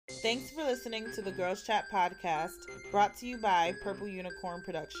Thanks for listening to the Girls Chat podcast, brought to you by Purple Unicorn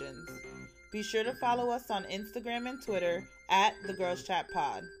Productions. Be sure to follow us on Instagram and Twitter at the Girls Chat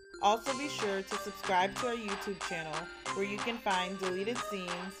Pod. Also be sure to subscribe to our YouTube channel, where you can find deleted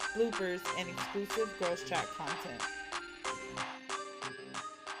scenes, bloopers, and exclusive Girls Chat content.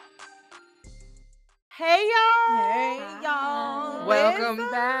 Hey y'all! Hey y'all! Welcome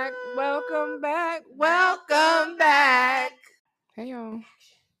back. Hey y'all.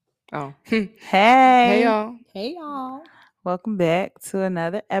 Oh. Hey y'all. Hey y'all! Welcome back to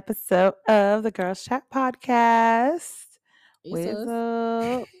another episode of the Girls Chat podcast. What's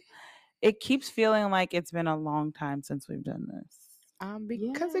up? It keeps feeling like it's been a long time since we've done this.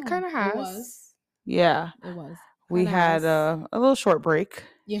 Because it kind of has. It was. Yeah, It was. we had a little short break.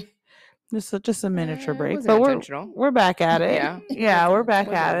 Yeah. Just a miniature It break, wasn't but intentional. we're back at it. Yeah. Yeah, we're back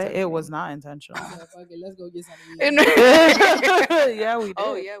Wasn't at it. It intentional. was not intentional. So, fuck it, let's go get some of Yeah, we did.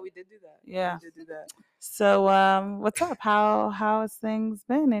 Oh yeah, we did do that. Yeah. We did do that. So, what's up? How has things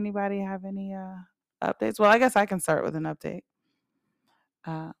been? Anybody have any updates? Well, I guess I can start with an update.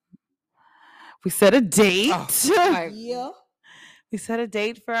 We set a date. Yeah. We set a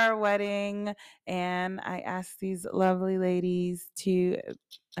date for our wedding, and I asked these lovely ladies to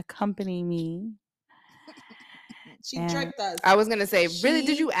accompany me. She And tricked us. I was gonna say, really,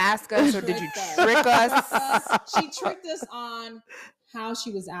 did you ask us or did you trick us? She tricked us on how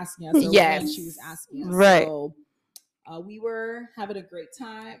she was asking us. Or Yes. when she was asking us. Right. So, we were having a great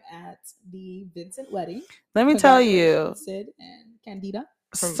time at the Vincent wedding. Let me tell you, Congratulations, Sid and Candida.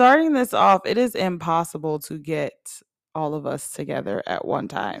 starting this off, it is impossible to get all of us together at one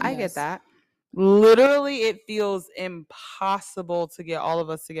time. I get that. Literally, it feels impossible to get all of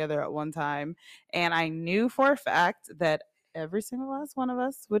us together at one time. And I knew for a fact that every single last one of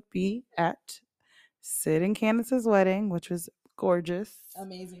us would be at Sid and Candace's wedding, which was gorgeous.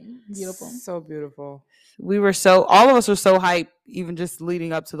 Amazing. Beautiful. So beautiful. All of us were so hyped, even just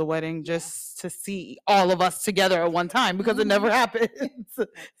leading up to the wedding, just to see all of us together at one time, because it never happens.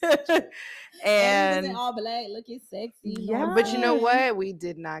 And And all black, looking sexy. Yeah. But you know what? We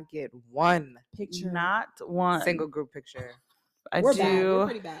did not get one Picture. not one single group picture. We're bad. We're do.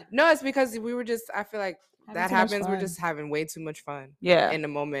 pretty bad. No, it's because we were just, I feel like Having that too much happens. We're fun. just having way too much fun. Yeah. In the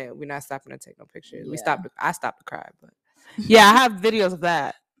moment, we're not stopping to take no pictures. Yeah. I stopped to cry, but Yeah, I have videos of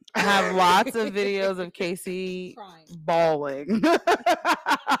that. I have lots of videos of Casey Crying. bawling. He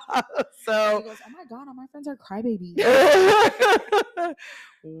So goes, oh my God, all my friends are crybabies.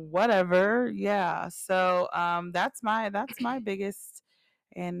 whatever. Yeah. So that's my biggest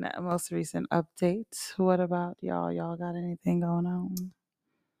and most recent update. What about y'all? Y'all got anything going on?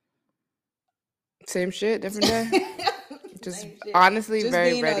 same shit, different day. Just Same shit. honestly Just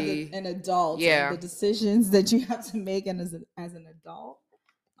very being ready. an adult. And Yeah. the decisions that you have to make and as an adult.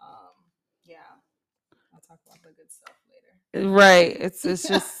 Yeah. I'll talk about the good stuff later. Right. It's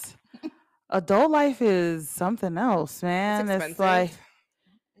just adult life is something else, man. It's expensive. like,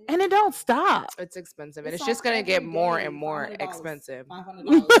 and it don't stop. It's expensive, and It's it's just like gonna get every more day, and more $500, expensive. $500,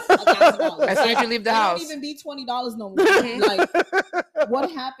 $1,000. As soon as you leave the It house. don't even be $20 no more. Like,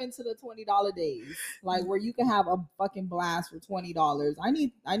 what happened to the $20 days? Like, where you can have a fucking blast for $20. I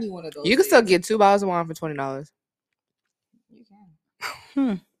need one of those. You can still days. get 2 bottles of wine for $20. You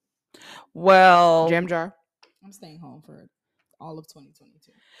can. Well, Jam jar. I'm staying home for all of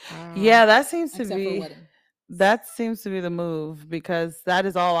 2022, yeah, that seems to except for be wedding. that seems to be the move, because that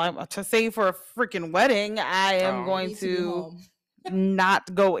is all I'm to save for a freaking wedding. I am Oh. going Need to be to home.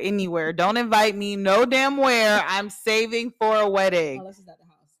 not go anywhere. Don't invite me no damn where. I'm saving for a wedding. Unless it's at the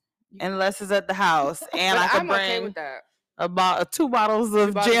house. Unless it's at the house, and But I could I'm bring okay with that. about 2 bottles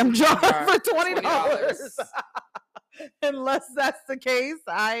of bottles jam of Jam jar Jar for for $20. $20. Unless that's the case,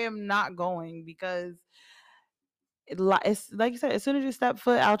 I am not going, because it's like you said, as soon as you step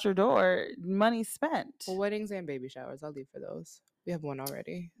foot out your door, money's spent. For weddings and baby showers, I'll leave for those. We have one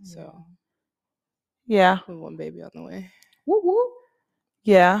already, so Yeah, we have one baby on the way. Woo woo.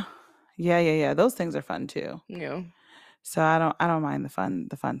 yeah. Those things are fun too. You know, So I don't mind the fun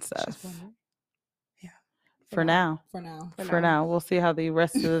It's stuff. just fun, right? For now. For now. For now, we'll see how the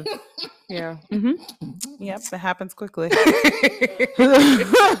rest of. yeah. Yep, it happens quickly.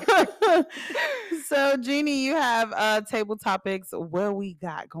 So, Jeannie, you have table topics. What we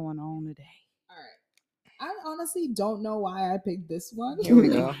got going on today? All right. I honestly don't know why I picked this one. Here we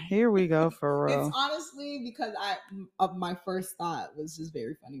go. Here we go for real. It's honestly because my first thought was just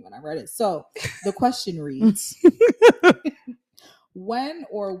very funny when I read it. So the question reads, when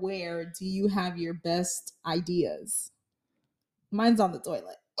or where do you have your best ideas? Mine's on the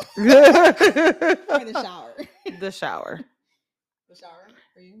toilet. Or the shower. The shower. The shower?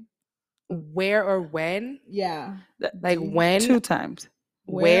 for you? Where or when? Yeah. Like Do you- when? 2 times.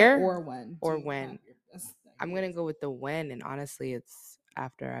 Where or when? or do you when? have your best I'm ideas? gonna go with the when, and honestly, it's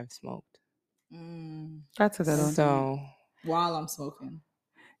after I've smoked. That's a good one. So While I'm smoking.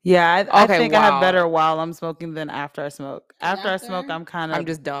 Yeah, I Okay, think I have wow. better while I'm smoking than after I smoke. And After I smoke, after? I'm kind of I'm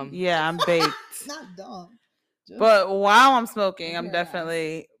just dumb. Yeah, I'm baked. Not dumb. Just But while I'm smoking, I'm Figure it out.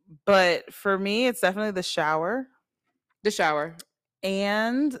 definitely. But for me, it's definitely the shower The shower.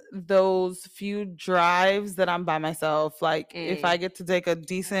 and those few drives that I'm by myself. Like if I get to take a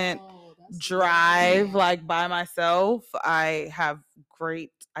decent Oh, that's drive good. like by myself, I have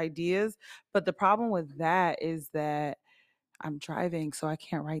great ideas. But the problem with that is that I'm driving, so I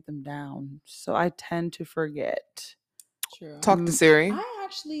can't write them down. So I tend to forget. True. Talk to Siri. I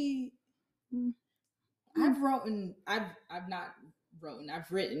actually I've written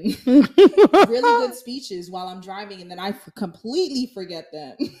really good speeches while I'm driving, and then I completely forget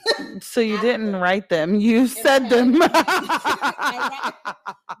them. So you didn't write them. You my said head. them. But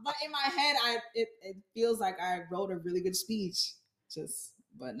in my head, it feels like I wrote a really good speech,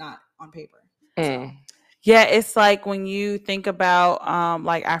 but not on paper. So, Yeah, it's like when you think about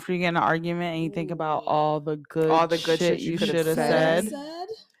like after you get in an argument and you think about Ooh. all the good shit you coulda should have said. said.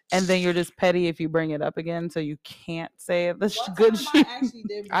 And then you're just petty if you bring it up again, so you can't say the One good time shit. I actually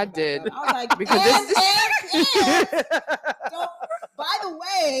did. I bring it did. back up. I was like, Because and, don't, by the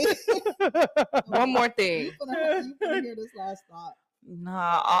way, One more you thing. gonna hear this last thought.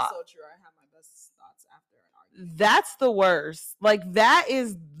 Nah, That's so true. I have my best thoughts after an argument. that's the worst. Like that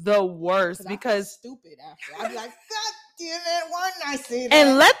is the worst I feel because stupid after. I'd be like, God damn it, why didn't I say that?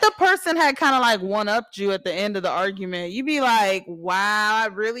 and let the person had kind of like one upped you at the end of the argument. You be like, wow, I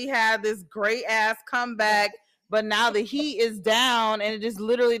really had this great ass comeback, but now the heat is down and it just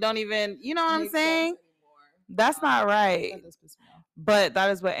literally don't even, you know what I'm Make sense saying? anymore. That's not right. That does piss me off. But that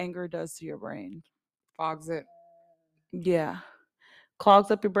is what anger does to your brain. Fogs it. Yeah.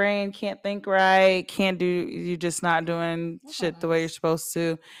 Clogs up your brain, can't think right, you're just not doing That's shit not the way nice. you're supposed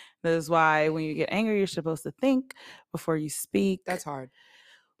to. That is why when you get angry, you're supposed to think before you speak. That's hard.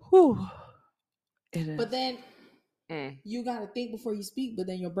 Whew. It is. But then you gotta think before you speak, but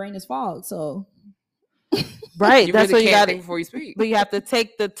then your brain is fogged. So right, You that's really what you can't got think before you speak. But you have to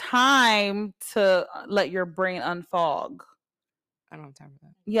take the time to let your brain unfog. I don't have time for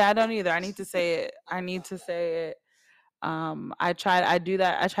that. Yeah, I don't either. I need to say it. I try to do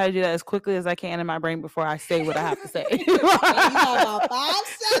that as quickly as I can in my brain before I say what I have to say. and you got about 5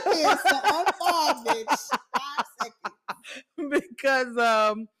 seconds to unfog, bitch. 5 seconds. Because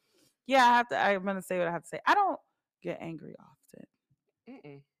yeah, I'm gonna say what I have to say. I don't get angry often.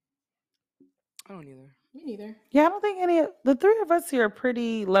 I don't either. Me neither. Yeah, I don't think the three of us here are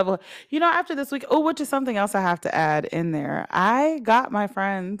pretty level. After this week, which is something else I have to add in there. I got my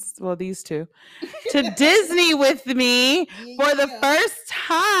friends, well, these two, to Disney with me for the first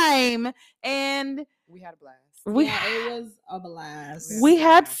time, and We had a blast. It was a blast. We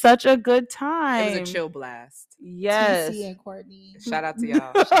had such a good time. It was a chill blast. Yes. TC and Courtney. Shout out to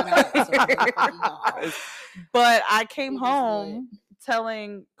y'all. Shout out to y'all. But I came It was home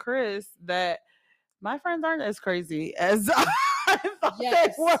telling Chris that my friends aren't as crazy as I thought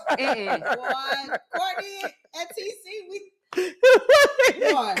they were. Boy, Courtney and TC,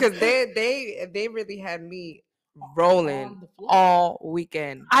 Because they really had me rolling all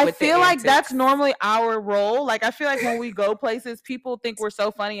weekend. I with the feel like antics. that's normally our role. Like I feel like when we go places, people think we're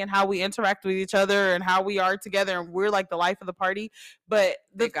so funny and how we interact with each other and how we are together, and we're like the life of the party. But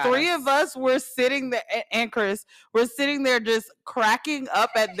the three of us were sitting there, and Chris, we're sitting there just cracking up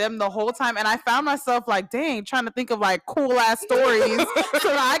at them the whole time. And I found myself like, dang, trying to think of like cool ass stories so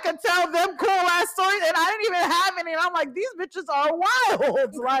that I could tell them cool ass stories, and I didn't even have any. And I'm like, these bitches are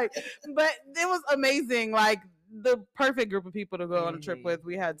wild. Like, but it was amazing. Like, the perfect group of people to go on a trip with.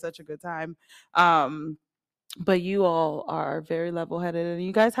 We had such a good time. But you all are very level-headed, and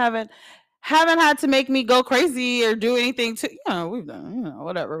you guys haven't had to make me go crazy or do anything to, we've done,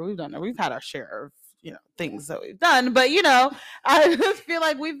 whatever we've done. We've had our share of, things that we've done, but I just feel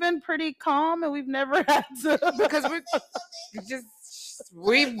like we've been pretty calm and we've never had to, because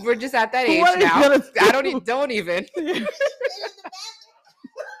we're just at that age now. I don't even.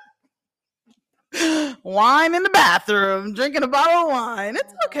 Wine in the bathroom, drinking a bottle of wine.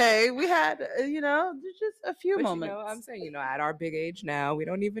 It's okay. We had, just a few moments. I'm saying, at our big age now, we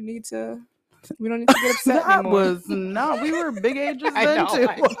don't even need to. We don't need to get upset anymore. We were big ages then too.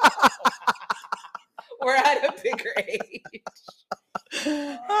 We're at a bigger age.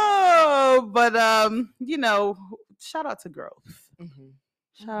 Oh, but shout out to growth.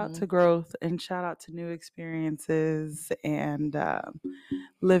 Shout out to growth and shout out to new experiences and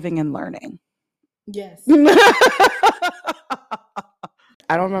living and learning. Yes.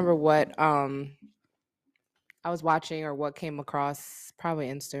 I don't remember what I was watching or what came across, probably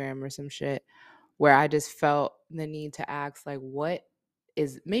Instagram or some shit, where I just felt the need to ask, like, what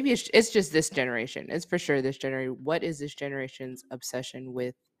is, maybe it's just this generation. It's for sure this generation. What is this generation's obsession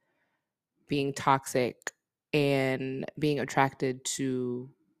with being toxic and being attracted to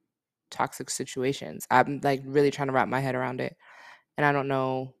toxic situations? I'm like really trying to wrap my head around it, and I don't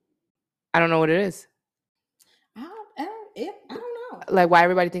know what it is. I don't know. Like why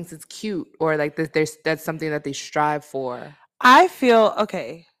everybody thinks it's cute, or like that's something that they strive for. I feel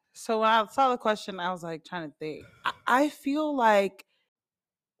okay. So when I saw the question, I was like trying to think. I feel like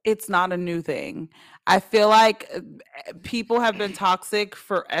it's not a new thing. I feel like people have been toxic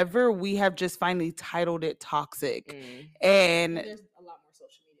forever. We have just finally titled it toxic. And there's a lot more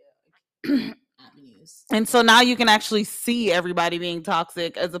social media avenues. And so now you can actually see everybody being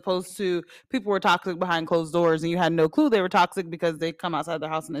toxic, as opposed to people were toxic behind closed doors and you had no clue they were toxic because they come outside their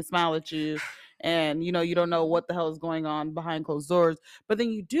house and they smile at you. And, you know, you don't know what the hell is going on behind closed doors. But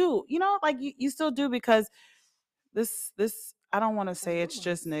then you do, you know, like you still do, because this I don't want to say it's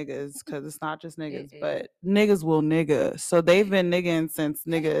just niggas, because it's not just niggas, but niggas will nigga. So they've been nigging since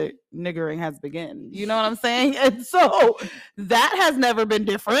niggering has begun. You know what I'm saying? And so that has never been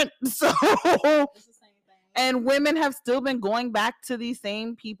different. So and women have still been going back to these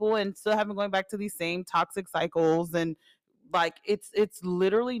same people and still have been going back to these same toxic cycles. And like it's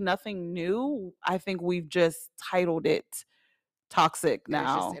literally nothing new. I think we've just titled it toxic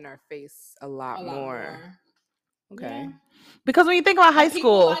now. It's just in our face a lot more. Okay. Yeah. Because when you think about high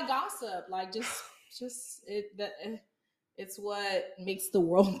school, like gossip, like it's what makes the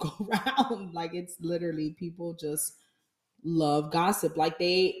world go round. Like it's literally, people just love gossip. Like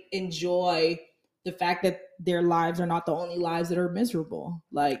they enjoy the fact that their lives are not the only lives that are miserable.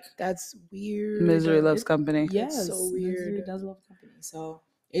 Like that's weird. Misery loves company. Yes, it's so weird. Misery does love company. So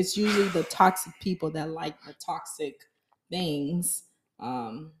it's usually the toxic people that like the toxic things.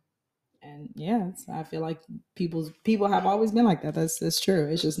 And yeah, I feel like people have always been like that. That's true.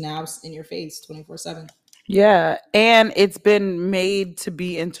 It's just now in your face 24/7. Yeah, and it's been made to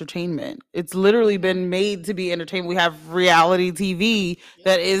be entertainment. It's literally been made to be entertainment. We have reality TV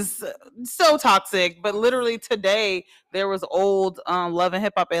that is so toxic, but literally today there was old Love and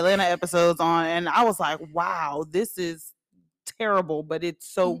Hip Hop Atlanta episodes on, and I was like, wow, this is terrible, but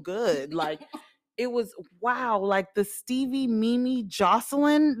it's so good. Like it was wow, like the Stevie, Mimi,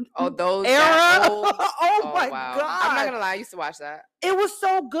 Jocelyn those era. Oh my wow. God. I'm not gonna lie, I used to watch that. It was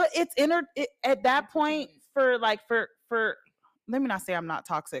so good. It's at that point for let me not say I'm not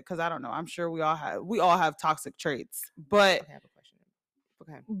toxic, because I don't know. I'm sure we all have toxic traits. But okay, I have a question.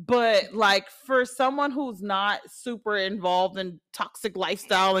 Okay. But like for someone who's not super involved in toxic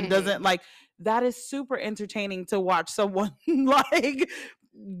lifestyle and doesn't like, that is super entertaining to watch someone like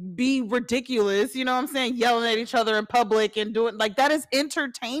be ridiculous, you know what I'm saying, yelling at each other in public and doing like that is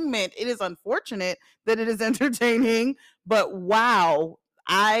entertainment. It is unfortunate that it is entertaining, but wow,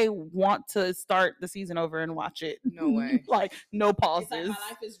 I want to start the season over and watch it. No way. Like no pauses. It's like my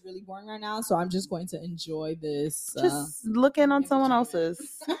life is really boring right now, so I'm just going to enjoy this. Just looking on someone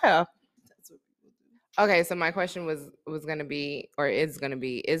else's. Yeah. Okay, so my question was gonna be, or is gonna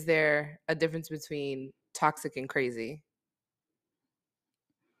be, is there a difference between toxic and crazy?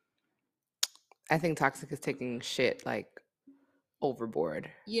 I think toxic is taking shit like overboard.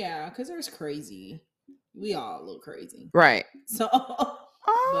 Yeah, because there's crazy. We all a little crazy, right? So,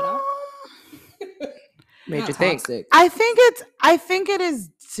 made you think. I think it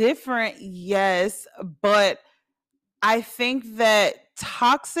is different, yes, but I think that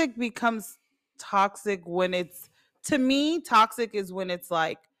toxic becomes toxic when it's, to me, toxic is when it's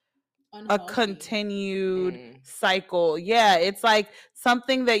like unhealthy. A continued cycle. Yeah, it's like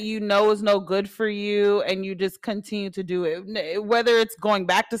something that you know is no good for you and you just continue to do it, whether it's going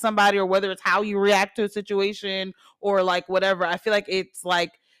back to somebody or whether it's how you react to a situation or like whatever. I feel like it's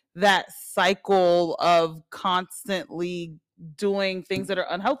like that cycle of constantly doing things that are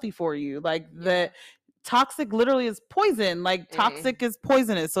unhealthy for you, like that. Toxic literally is poison. Like toxic is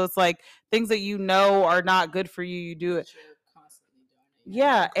poisonous. So it's like things that you know are not good for you, you do it.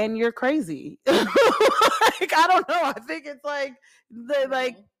 Yeah, and you're crazy. Like I don't know. I think it's like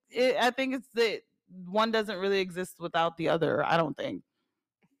I think it's that one doesn't really exist without the other. I don't think.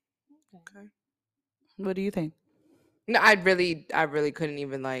 Okay. What do you think? No, I really couldn't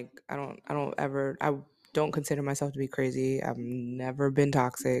even like. I don't consider myself to be crazy. I've never been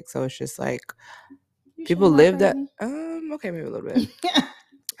toxic, so it's just like people live that. Okay, maybe a little bit.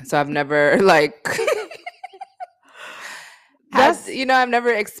 So I've never like I've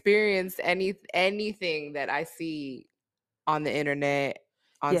never experienced anything that I see on the internet,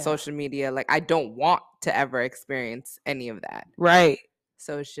 on social media. Like, I don't want to ever experience any of that. Right.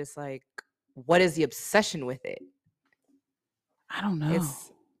 So it's just like, what is the obsession with it? I don't know.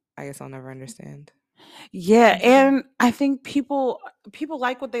 I guess I'll never understand. Yeah, and I think people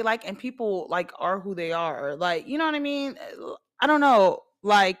like what they like, and people like are who they are. Like, you know what I mean? I don't know.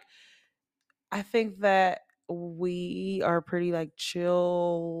 Like, I think that we are pretty like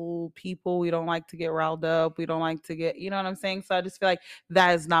chill people. We don't like to get riled up. We don't like to get, you know what I'm saying? So I just feel like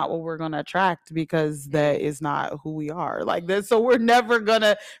that is not what we're going to attract, because that is not who we are. Like this. So we're never going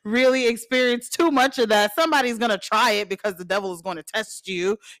to really experience too much of that. Somebody's going to try it because the devil is going to test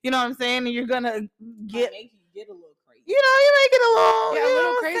you. You know what I'm saying? And you're going to get a little crazy. You know, you make it a little, yeah, a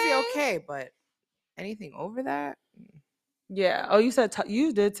little crazy. Okay, but anything over that? Yeah. Oh, you said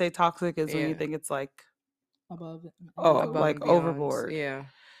you did say toxic is when you think it's like above it. Above like overboard. Yeah.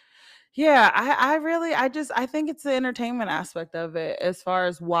 Yeah, I think it's the entertainment aspect of it, as far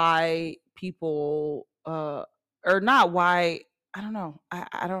as why people or not why, I don't know.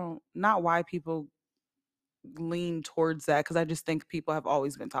 I don't, not why people lean towards that, because I just think people have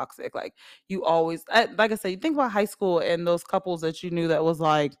always been toxic. Like, you always, like I said, you think about high school and those couples that you knew that was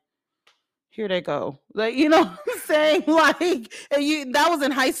like, here they go. Like, you know what I'm saying? Like, that was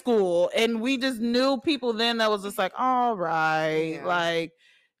in high school, and we just knew people then that was just like, all right, like,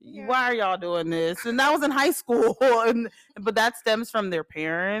 why are y'all doing this? And that was in high school. But that stems from their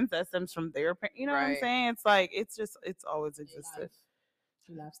parents. That stems from their parents. You know what I'm saying? It's like, it's always existed.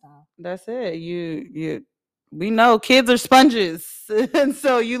 Lifestyle. That's it. We know kids are sponges. And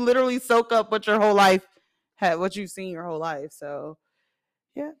so you literally soak up what you've seen your whole life. So,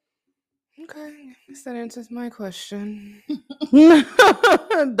 yeah. Okay, guess that answers my question.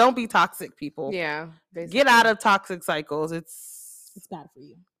 Don't be toxic, people. Yeah, basically. Get out of toxic cycles. It's bad for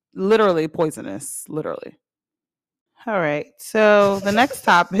you. Literally poisonous. Literally. All right. So the next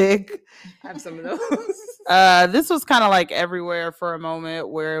topic. I have some of those. This was kind of like everywhere for a moment,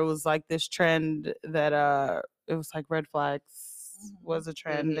 where it was like this trend that it was like red flags was a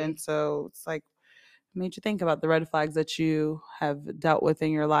trend, and so it's like made you think about the red flags that you have dealt with in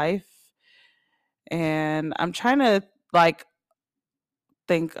your life. And I'm trying to like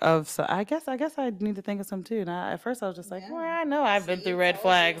think of, so I guess I need to think of some too. And at first I was just like, well, I know I've been through red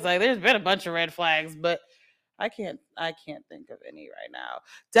flags. Like, there's been a bunch of red flags, but I can't think of any right now.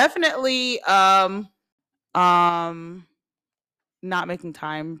 Definitely not making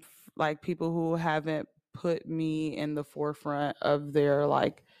time, like people who haven't put me in the forefront of their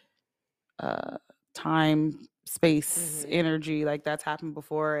like time, space, energy. Like, that's happened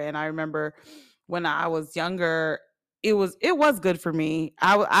before. And I remember when I was younger, it was good for me.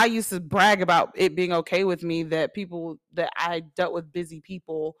 I used to brag about it being okay with me that I dealt with busy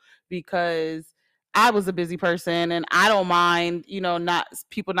people, because I was a busy person, and I don't mind, not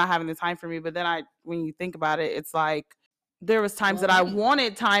people not having the time for me. But then when you think about it, it's like, there was times that I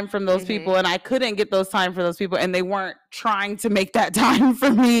wanted time from those people, and I couldn't get those time for those people, and they weren't trying to make that time for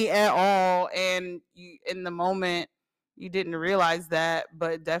me at all. And in the moment, you didn't realize that,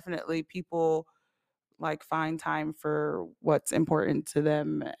 but definitely people like find time for what's important to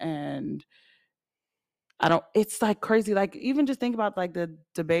them. And it's like crazy. Like, even just think about like the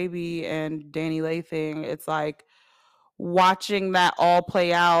Baby and Danny Lay thing. It's like watching that all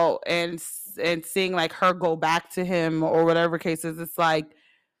play out and seeing like her go back to him or whatever cases. It's like,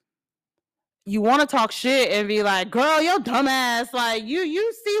 you want to talk shit and be like, girl, yo dumbass. Like,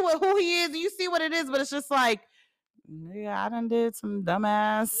 you see who he is, and you see what it is, but it's just like, yeah, I done did some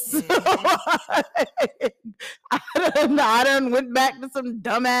dumbass. I done went back to some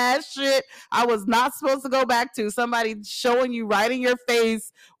dumbass shit I was not supposed to go back to. Somebody showing you right in your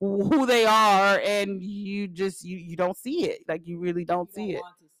face who they are, and you just you don't see it. Like, you really don't see it.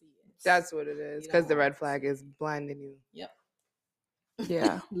 That's what it is, because the red flag is blinding you. Yep.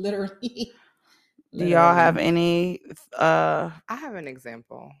 Yeah. Literally. Do y'all have any? I have an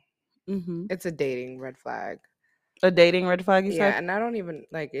example. It's a dating red flag. A dating red flag, you said? Yeah, and I don't even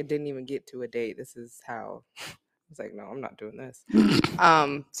like, it didn't even get to a date. This is how I was like, no, I'm not doing this.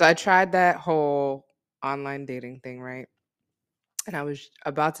 So I tried that whole online dating thing, right? And I was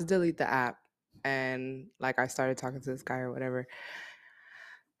about to delete the app, and like, I started talking to this guy or whatever.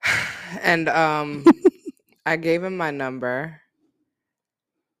 And I gave him my number.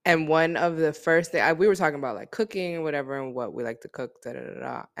 And one of the first things, we were talking about like cooking and whatever, and what we like to cook,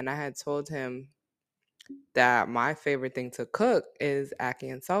 and I had told him that my favorite thing to cook is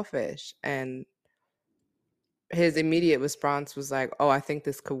ackee and saltfish. And his immediate response was like, "Oh, I think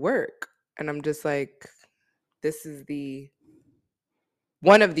this could work," and I'm just like, "This is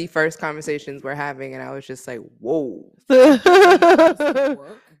one of the first conversations we're having," and I was just like, "Whoa,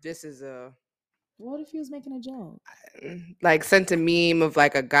 this is a." What if he was making a joke? Like sent a meme of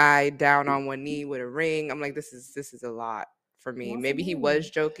like a guy down on one knee with a ring. I'm like, this is a lot for me. Maybe he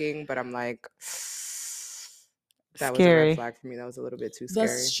was joking, but I'm like, that was a red flag for me. That was a little bit too scary.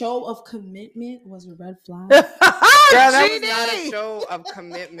 The show of commitment was a red flag. Girl, that was not a show of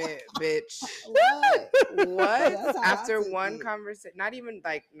commitment, bitch. What? After one conversation, not even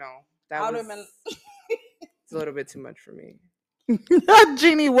like, no, that was it's a little bit too much for me.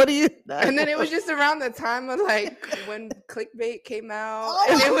 Jeannie, what do you? And then it was just around the time of like when clickbait came out,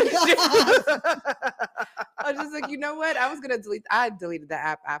 and it was just, I was just like, you know what? I deleted the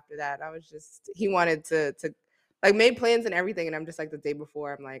app after that. He wanted to like made plans and everything, and I'm just like the day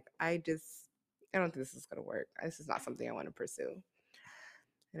before, I'm like, I don't think this is gonna work. This is not something I want to pursue.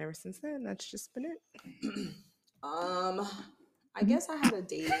 And ever since then, that's just been it. I guess I had a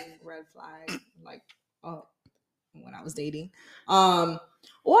dating red flag, like when I was dating, or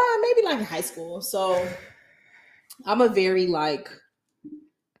maybe like in high school. So I'm a very like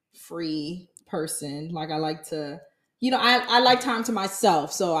free person. Like I like to, I like time to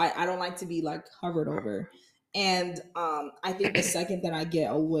myself. So I don't like to be like hovered over. And I think the second that I get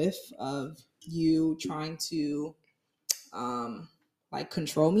a whiff of you trying to like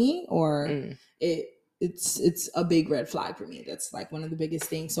control me, or it's a big red flag for me. That's like one of the biggest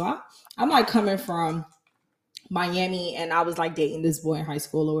things. So I'm like coming from Miami, and I was like dating this boy in high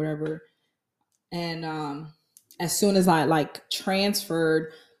school or whatever. And as soon as I like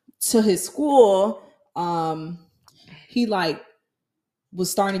transferred to his school, he like was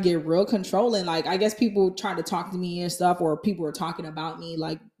starting to get real controlling. Like I guess people tried to talk to me and stuff, or people were talking about me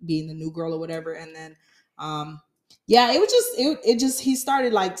like being the new girl or whatever. And then it was just he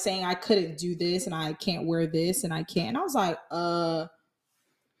started like saying I couldn't do this and I can't wear this and I can't. And I was like,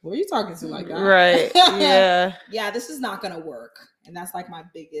 who are you talking to like that? Right. Yeah. Yeah, this is not gonna work. And that's like my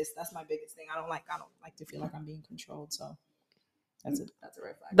biggest thing. I don't like to feel like I'm being controlled. So that's a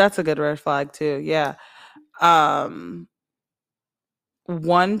red flag. That's a good red flag too. Yeah.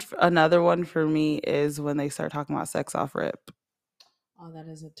 Another one for me is when they start talking about sex off rip. Oh, that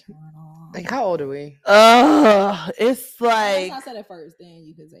is a turn on. Like, how old are we? It's like I said it first, then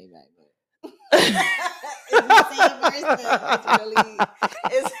you can say it back.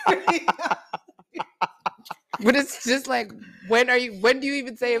 It's really but it's just like, when do you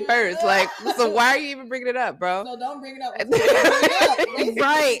even say it first? Like, so why are you even bringing it up, bro? No, don't bring it up.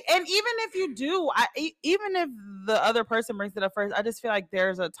 Right. And even if you do, even if the other person brings it up first, I just feel like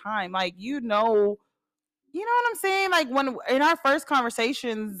there's a time, like, you know what I'm saying? Like when in our first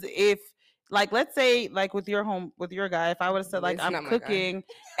conversations, if like, let's say like with your guy, if I would have said like I'm cooking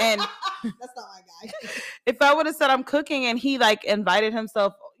and that's not my guy. If I would have said I'm cooking and he like invited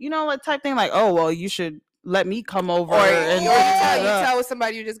himself, like type thing, like, oh, well, you should let me come over. Or you tell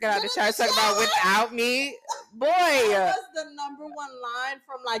somebody you just got out of the shower talking about without me. Boy. That was the number one line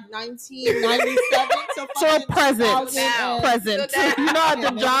from like 1997 to present. Present. At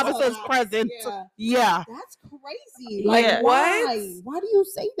the job it says present. Yeah. That's crazy. Like, why? Why do you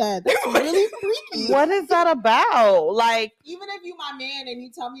say that? That's really freaky. What is that about? Like, even if you my man and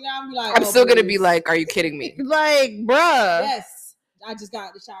you tell me that, I'm be like, I'm still gonna be like, are you kidding me? Like, bruh. Yes. I just got out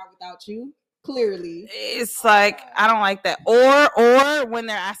of the shower without you. Clearly. It's like, I don't like that. Or when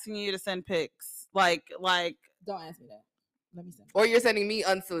they're asking you to send pics. Like don't ask me that. Let me send. Or you're sending me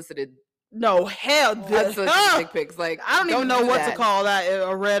unsolicited. No, hell, unsolicited dick pics. Like, I don't even know what to call that.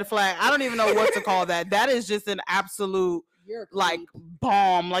 A red flag. I don't even know what to call that. That is just an absolute like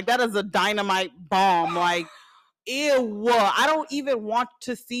bomb. Like, that is a dynamite bomb. Like, ew. I don't even want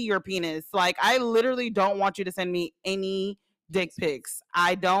to see your penis. Like, I literally don't want you to send me any dick pics.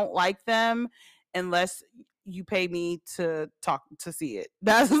 I don't like them unless you pay me to see it.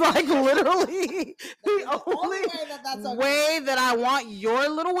 That's like literally the only way that I want your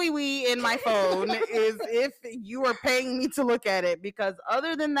little wee wee in my phone is if you are paying me to look at it, because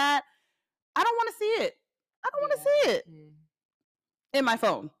other than that, I don't want to see it. I don't want to see it in my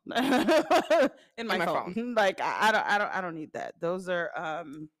phone. in my phone. Like, I don't need that. Those are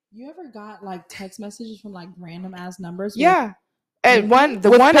You ever got like text messages from like random ass numbers? Yeah. And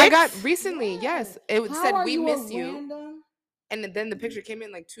the one I got recently, yes, it said we miss you. Random? And then the picture came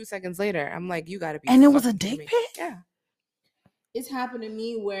in like 2 seconds later. I'm like, you gotta be. And it was a dick pic? Yeah. It's happened to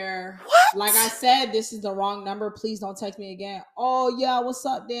me where, like I said, this is the wrong number. Please don't text me again. Oh yeah, what's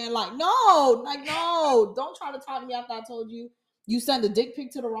up, Dan? Like, no, don't try to talk to me after I told you You send a dick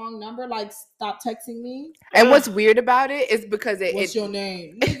pic to the wrong number. Like, stop texting me. And what's weird about it is because what's your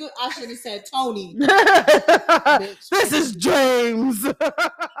name, nigga? I should have said Tony. This is James.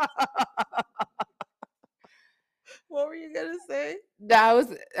 What were you gonna say? I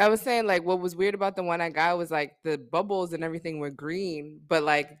was saying, like, what was weird about the one I got was like the bubbles and everything were green, but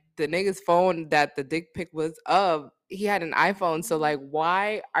like the nigga's phone that the dick pic was of, he had an iPhone. So like,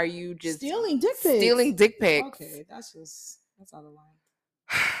 why are you just stealing dick pics? Okay, that's out of line.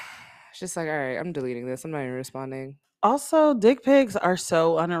 It's just like, all right, I'm deleting this. I'm not even responding. Also, dick pics are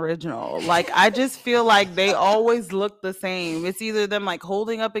so unoriginal. Like, I just feel like they always look the same. It's either them like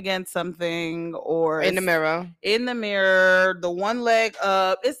holding up against something or in the mirror. In the mirror, the one leg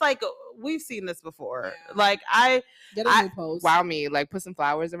up. It's like we've seen this before. Yeah. Like get a new post. Wow me, like put some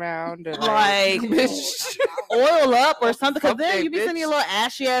flowers around or like oil up or something. Because then you be sending a little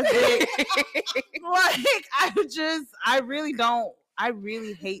ashy ass dick. Like I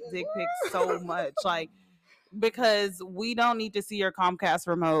really hate dick pics so much. Like, because we don't need to see your Comcast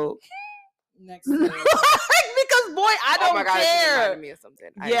remote. Next because boy, I don't care. Me of something.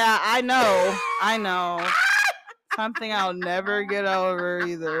 I know. Something I'll never get over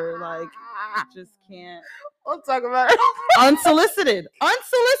either. Like, I just can't. We'll talk about it. Unsolicited.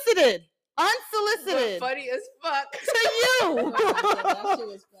 Funny as fuck to you. That shit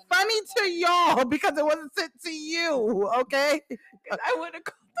was funny to y'all because it wasn't sent to you. Okay, I would have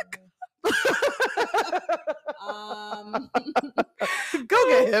called the. Go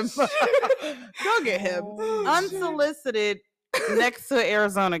get him. Go get him. Unsolicited next to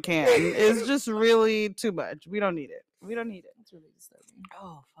Arizona can is just really too much. We don't need it. That's really disturbing.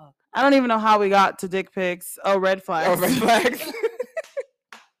 Oh fuck. I don't even know how we got to dick pics. Oh, red flags.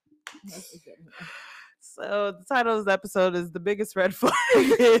 So the title of this episode is "The Biggest Red Flag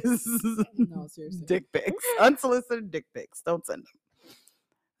is no, seriously. Dick pics. Unsolicited dick pics. Don't send them.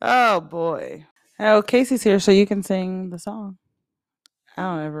 Oh boy. Oh, Casey's here, so you can sing the song. I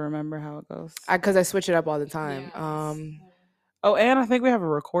don't ever remember how it goes. Because I switch it up all the time. Yes. Oh, and I think we have a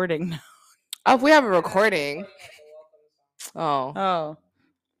recording. Oh, if we have a recording. Oh.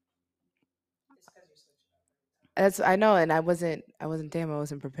 I know, and I wasn't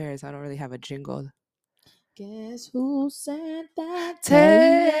prepared, so I don't really have a jingle. Guess who sent that?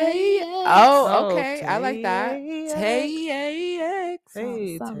 Oh, okay. I like that.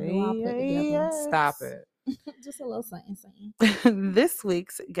 Stop it. Just a little something. This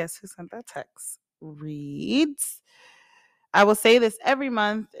week's Guess Who Sent That Text reads, I will say this every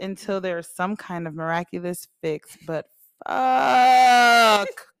month until there's some kind of miraculous fix, but fuck,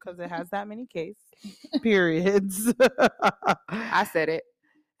 because it has that many case periods. I said it.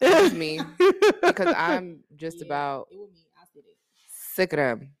 It was me. Because I'm just about sick of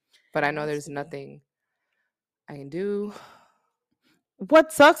them. But I know there's nothing I can do.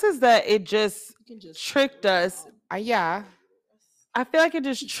 What sucks is that it just tricked us. Yeah. I feel like it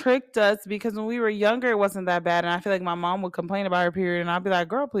just tricked us because when we were younger, it wasn't that bad. And I feel like my mom would complain about her period. And I'd be like,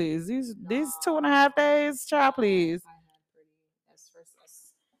 girl, please, these 2.5 days, child, please.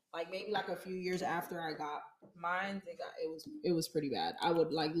 Like maybe like a few years after I got mine, it was pretty bad. I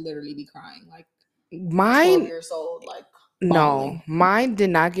would like literally be crying. Like mine 12 years old, like no, mine did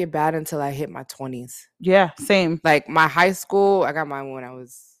not get bad until I hit my 20s. Yeah, same. Like my high school, I got mine when I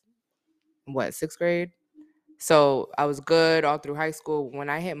was 6th grade. So I was good all through high school. When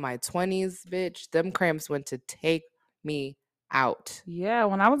I hit my 20s, bitch, them cramps went to take me out. Yeah,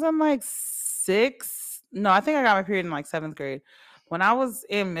 when I was in like I think I got my period in like 7th grade. When I was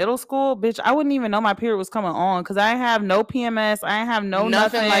in middle school, bitch, I wouldn't even know my period was coming on because I didn't have no PMS. I didn't have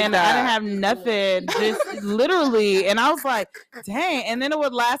nothing like that. I didn't have nothing. Just literally. And I was like, dang. And then it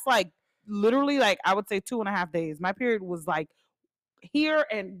would last like literally like I would say 2.5 days. My period was like here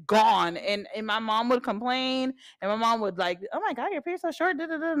and gone. And my mom would complain. And my mom would like, oh my God, your period's so short.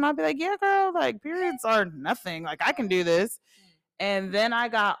 And I'd be like, yeah, girl, like periods are nothing. Like I can do this. And then I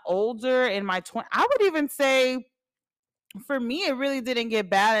got older in my 20s. I would even say, for me, it really didn't get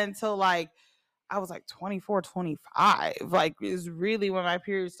bad until like I was like 24, 25. Like is really when my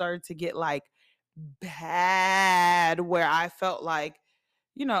period started to get like bad, where I felt like,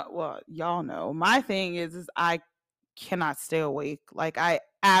 y'all know my thing is I cannot stay awake. Like I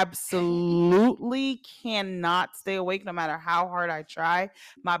absolutely cannot stay awake no matter how hard I try.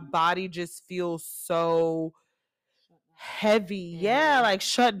 My body just feels so heavy. Yeah, like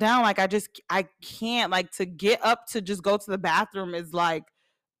shut down. Like I can't, like to get up to just go to the bathroom is like,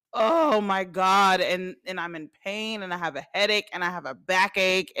 oh my God. And I'm in pain and I have a headache and I have a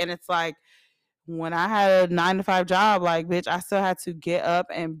backache and it's like, when I had a 9-to-5 job, like, bitch, I still had to get up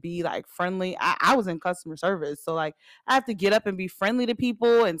and be like friendly. I was in customer service. So like I have to get up and be friendly to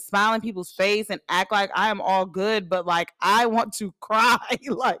people and smile in people's face and act like I am all good. But like, I want to cry.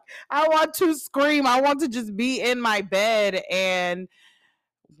 Like, I want to scream. I want to just be in my bed, and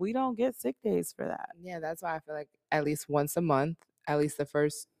we don't get sick days for that. Yeah, that's why I feel like at least once a month, at least the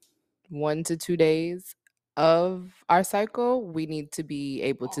first 1 to 2 days of our cycle, we need to be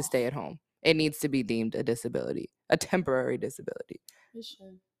able to stay at home. It needs to be deemed a disability, a temporary disability. It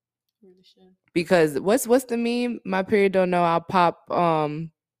should. Really should. Because what's the meme? My period don't know. I'll pop off.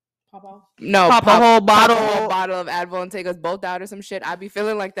 No, pop a whole bottle of Advil and take us both out or some shit. I be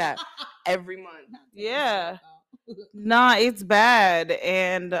feeling like that every month. Yeah. Nah, it's bad.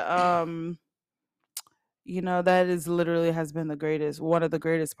 And you know, that is literally has been one of the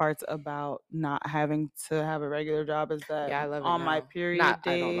greatest parts about not having to have a regular job is that I love it on now. my period days.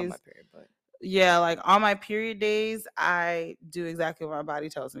 I don't know my period, but yeah, like on my period days, I do exactly what my body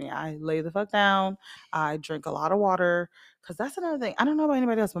tells me. I lay the fuck down. I drink a lot of water. Because that's another thing. I don't know about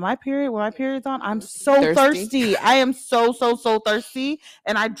anybody else, but when my period's on, I'm so thirsty. I am so thirsty.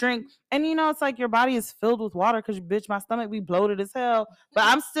 And I drink. And you know, it's like your body is filled with water because, bitch, my stomach be bloated as hell. But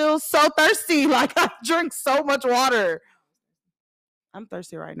I'm still so thirsty. Like, I drink so much water. I'm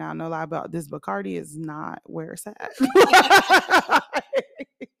thirsty right now. No lie about this. Bacardi is not where it's at.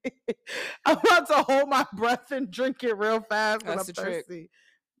 I'm about to hold my breath and drink it real fast because I'm thirsty.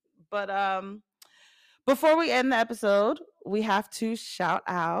 But before we end the episode, we have to shout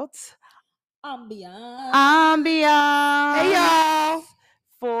out Ambiance. Hey y'all,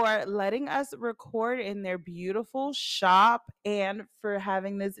 for letting us record in their beautiful shop and for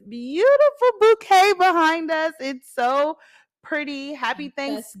having this beautiful bouquet behind us. It's so pretty. Happy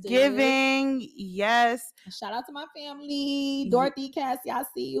Thanksgiving. Festive. Yes. Shout out to my family. Dorothy, Cassie, I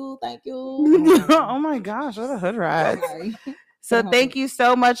see you. Thank you. Oh my gosh, what a hood rat. So thank you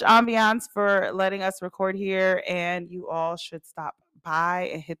so much, Ambiance, for letting us record here. And you all should stop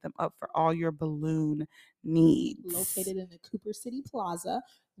by and hit them up for all your balloon needs. Located in the Cooper City Plaza,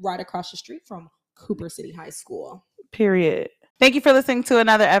 right across the street from Cooper City High School. Period. Thank you for listening to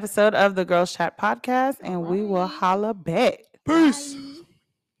another episode of the Girls Chat Podcast, and we will holla back. Peace.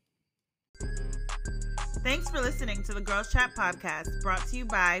 Bye. Thanks for listening to the Girls Chat Podcast, brought to you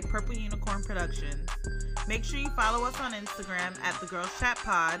by Purple Unicorn Productions. Make sure you follow us on Instagram at the Girls Chat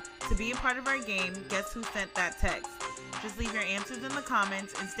Pod to be a part of our game, Guess Who Sent That Text? Just leave your answers in the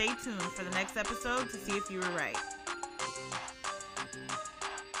comments and stay tuned for the next episode to see if you were right.